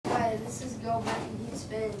Gilbert, and he's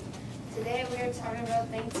Finn. Today we are talking about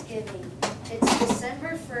Thanksgiving. It's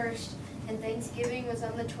December 1st, and Thanksgiving was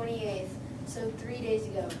on the 28th, so 3 days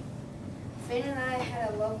ago. Finn and I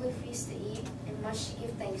had a lovely feast to eat and much to give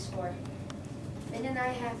thanks for. Finn and I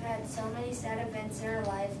have had so many sad events in our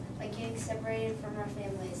life, like getting separated from our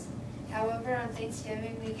families. However, on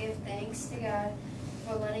Thanksgiving we give thanks to God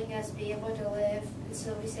for letting us be able to live, and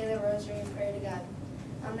so we say the rosary and pray to God.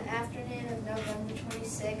 On the afternoon of November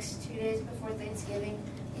 26, 2 days before Thanksgiving,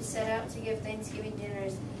 we set out to give Thanksgiving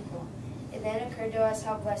dinners to people. It then occurred to us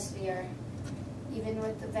how blessed we are, even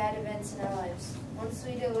with the bad events in our lives. Once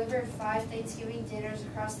we delivered 5 Thanksgiving dinners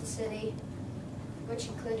across the city, which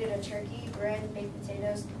included a turkey, bread, and baked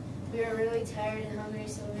potatoes, we were really tired and hungry,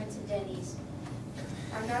 so we went to Denny's.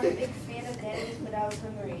 I'm not a big fan of Denny's, but I was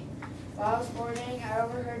hungry. While I was ordering, I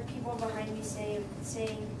overheard people behind me saying,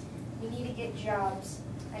 "We need to get jobs.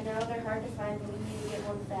 I know they're hard to find, but we need to get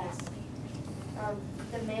one fast."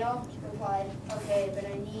 The male replied, "Okay, but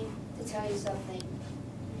I need to tell you something.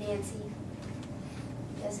 Nancy."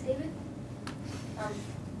 "Yes, David?"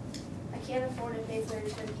 "I can't afford to pay for a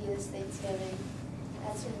turkey this Thanksgiving."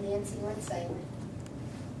 That's when Nancy went silent.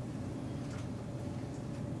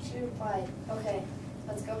 She replied, "Okay,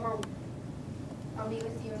 let's go home. I'll meet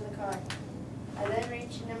with you in the car." I then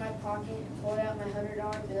reached into my pocket and pulled out my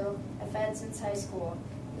 $100 bill I've had since high school.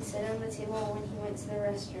 He sat on the table when he went to the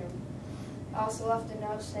restroom. I also left a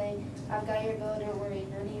note saying, "I've got your bill, don't worry,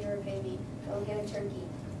 no need to repay me. Go get a turkey."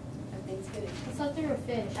 Happy Thanksgiving. I thought they were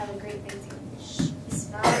fish. Have a great Thanksgiving. He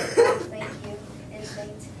smiled, thank you, and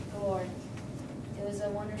thanked the Lord. It was a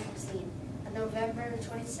wonderful scene. On November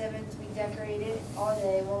 27th, we decorated all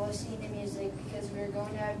day while listening to music because we were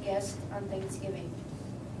going to have guests on Thanksgiving.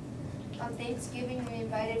 On Thanksgiving, we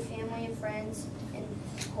invited family and friends, and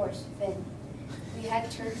of course, Finn. We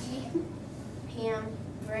had turkey, ham,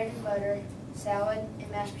 bread and butter, salad,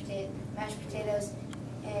 and mashed potatoes,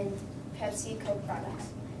 and Pepsi and Coke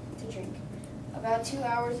products to drink. About 2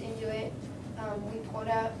 hours into it, we pulled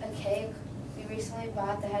out a cake we recently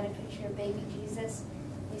bought that had a picture of baby Jesus.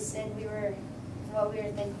 We said what we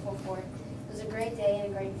were thankful for. It was a great day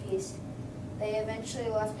and a great feast. They eventually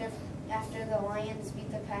left after the Lions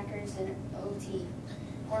beat the Packers in OT.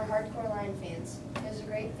 We're hardcore Lion fans. It was a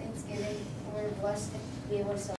great Thanksgiving, and we were blessed to be able to celebrate.